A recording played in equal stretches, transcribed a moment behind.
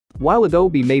While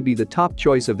Adobe may be the top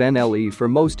choice of NLE for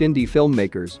most indie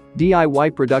filmmakers,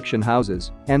 DIY production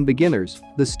houses, and beginners,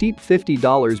 the steep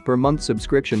 $50 per month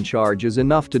subscription charge is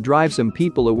enough to drive some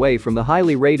people away from the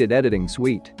highly rated editing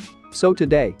suite. So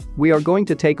today, we are going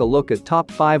to take a look at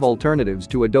top 5 alternatives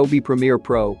to Adobe Premiere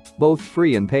Pro, both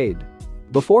free and paid.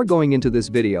 Before going into this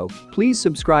video, please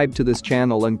subscribe to this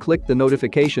channel and click the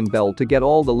notification bell to get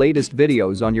all the latest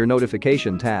videos on your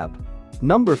notification tab.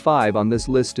 Number 5 on this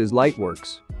list is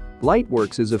Lightworks.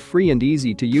 Lightworks is a free and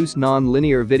easy-to-use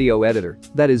non-linear video editor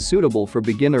that is suitable for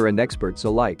beginner and experts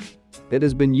alike. It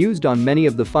has been used on many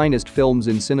of the finest films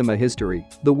in cinema history: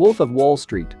 The Wolf of Wall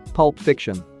Street, Pulp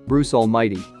Fiction, Bruce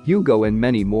Almighty, Hugo and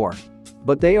many more.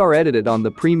 But they are edited on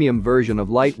the premium version of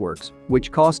Lightworks,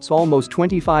 which costs almost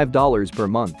 $25 per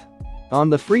month. On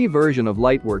the free version of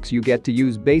Lightworks you get to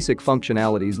use basic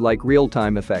functionalities like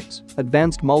real-time effects,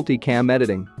 advanced multicam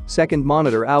editing, second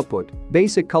monitor output,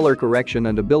 basic color correction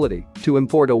and ability to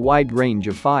import a wide range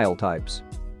of file types.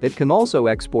 It can also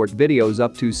export videos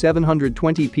up to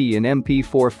 720p in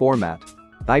MP4 format.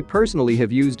 I personally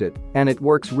have used it, and it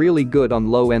works really good on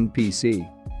low-end PC.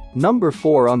 Number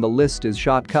 4 on the list is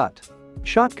Shotcut.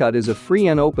 Shotcut is a free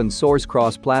and open-source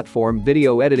cross-platform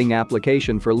video editing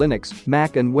application for Linux,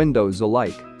 Mac and Windows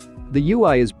alike. The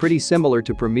UI is pretty similar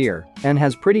to Premiere and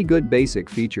has pretty good basic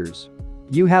features.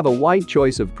 You have a wide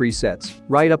choice of presets,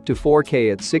 right up to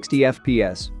 4K at 60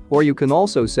 FPS, or you can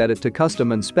also set it to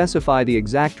custom and specify the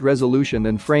exact resolution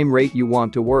and frame rate you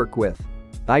want to work with.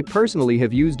 I personally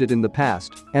have used it in the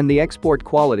past, and the export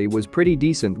quality was pretty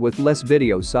decent with less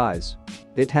video size.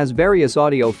 It has various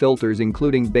audio filters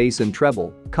including bass and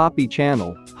treble, copy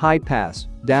channel, high pass,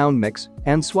 down mix,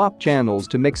 and swap channels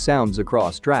to mix sounds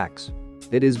across tracks.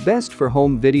 It is best for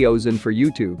home videos and for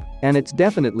YouTube, and it's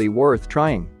definitely worth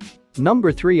trying.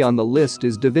 Number 3 on the list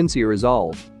is Davinci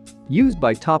Resolve. Used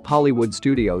by top Hollywood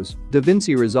studios,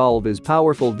 Davinci Resolve is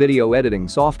powerful video editing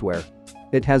software.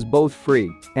 It has both free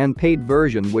and paid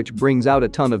version which brings out a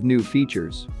ton of new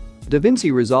features.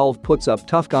 Davinci Resolve puts up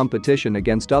tough competition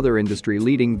against other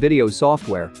industry-leading video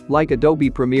software like Adobe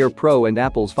Premiere Pro and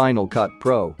Apple's Final Cut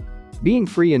Pro. Being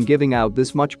free and giving out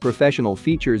this much professional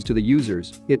features to the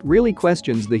users, it really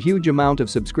questions the huge amount of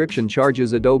subscription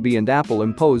charges Adobe and Apple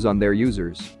impose on their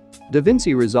users.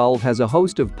 Davinci Resolve has a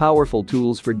host of powerful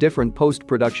tools for different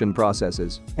post-production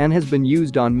processes and has been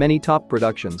used on many top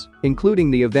productions, including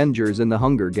The Avengers and The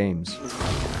Hunger Games.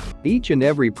 Each and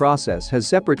every process has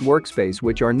separate workspace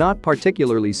which are not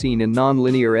particularly seen in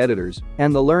non-linear editors,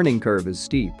 and the learning curve is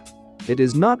steep. It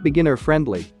is not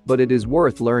beginner-friendly, but it is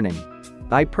worth learning.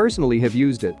 I personally have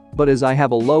used it, but as I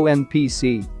have a low-end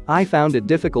PC, I found it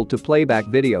difficult to play back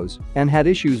videos and had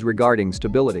issues regarding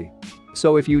stability.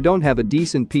 So if you don't have a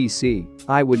decent PC,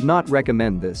 I would not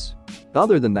recommend this.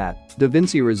 Other than that,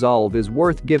 Davinci Resolve is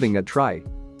worth giving a try.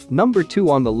 Number 2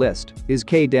 on the list is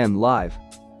KDenLive.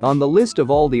 On the list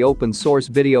of all the open-source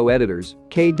video editors,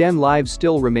 KDenLive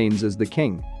still remains as the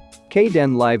king.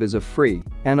 KDenLive is a free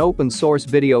and open-source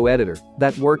video editor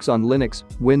that works on Linux,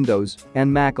 Windows,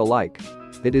 and Mac alike.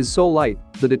 It is so light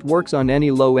that it works on any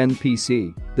low-end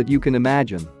PC that you can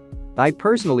imagine. I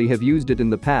personally have used it in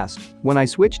the past when I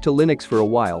switched to Linux for a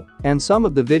while, and some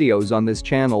of the videos on this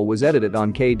channel was edited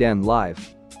on KDenLive.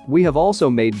 We have also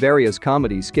made various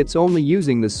comedy skits only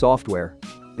using this software.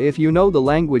 If you know the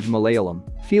language Malayalam,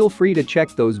 feel free to check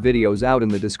those videos out in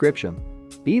the description.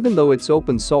 Even though it's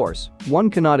open source, one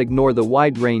cannot ignore the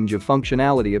wide range of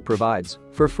functionality it provides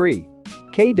for free.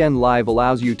 KDenLive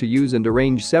allows you to use and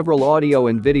arrange several audio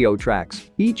and video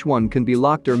tracks. Each one can be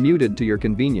locked or muted to your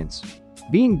convenience.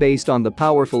 Being based on the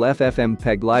powerful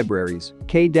FFmpeg libraries,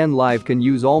 KDenLive can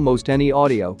use almost any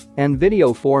audio and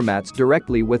video formats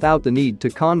directly without the need to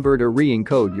convert or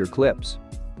re-encode your clips.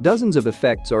 Dozens of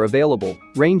effects are available,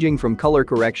 ranging from color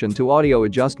correction to audio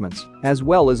adjustments, as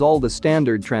well as all the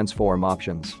standard transform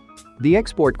options. The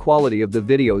export quality of the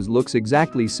videos looks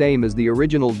exactly same as the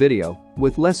original video,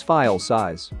 with less file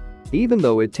size. Even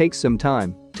though it takes some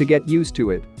time to get used to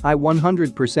it, I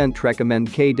 100%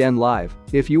 recommend KDenLive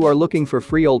if you are looking for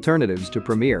free alternatives to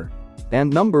Premiere.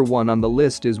 And number 1 on the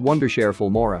list is Wondershare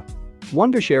Filmora.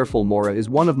 Wondershare Filmora is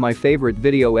one of my favorite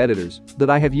video editors that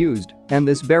I have used, and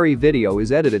this very video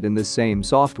is edited in this same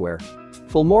software.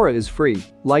 Filmora is free,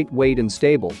 lightweight and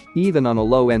stable, even on a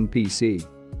low-end PC.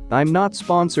 I'm not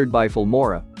sponsored by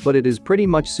Filmora, but it is pretty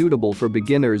much suitable for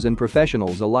beginners and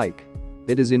professionals alike.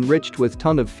 It is enriched with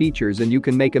ton of features and you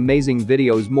can make amazing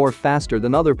videos more faster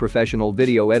than other professional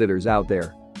video editors out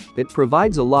there. It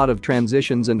provides a lot of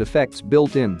transitions and effects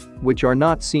built in, which are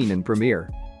not seen in Premiere.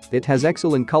 It has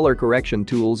excellent color correction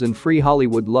tools and free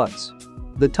Hollywood LUTs.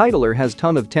 The titler has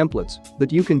ton of templates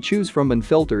that you can choose from and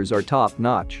filters are top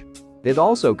notch. It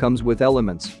also comes with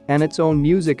Elements and its own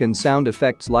music and sound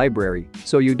effects library,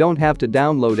 so you don't have to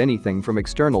download anything from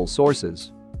external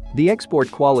sources. The export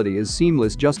quality is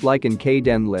seamless just like in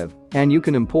KDenLive, and you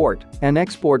can import and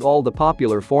export all the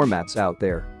popular formats out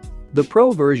there. The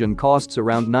Pro version costs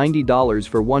around $90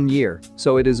 for 1 year,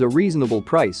 so it is a reasonable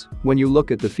price when you look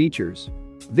at the features.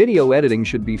 Video editing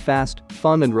should be fast,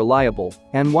 fun and reliable,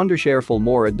 and Wondershare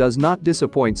Filmora does not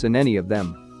disappoint in any of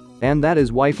them. And that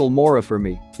is why Filmora for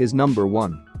me is number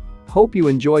 1. Hope you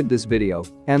enjoyed this video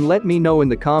and let me know in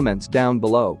the comments down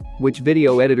below which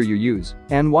video editor you use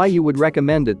and why you would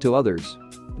recommend it to others.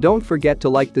 Don't forget to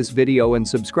like this video and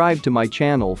subscribe to my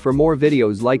channel for more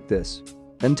videos like this.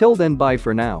 Until then, bye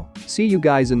for now. See you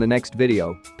guys in the next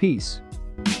video. Peace.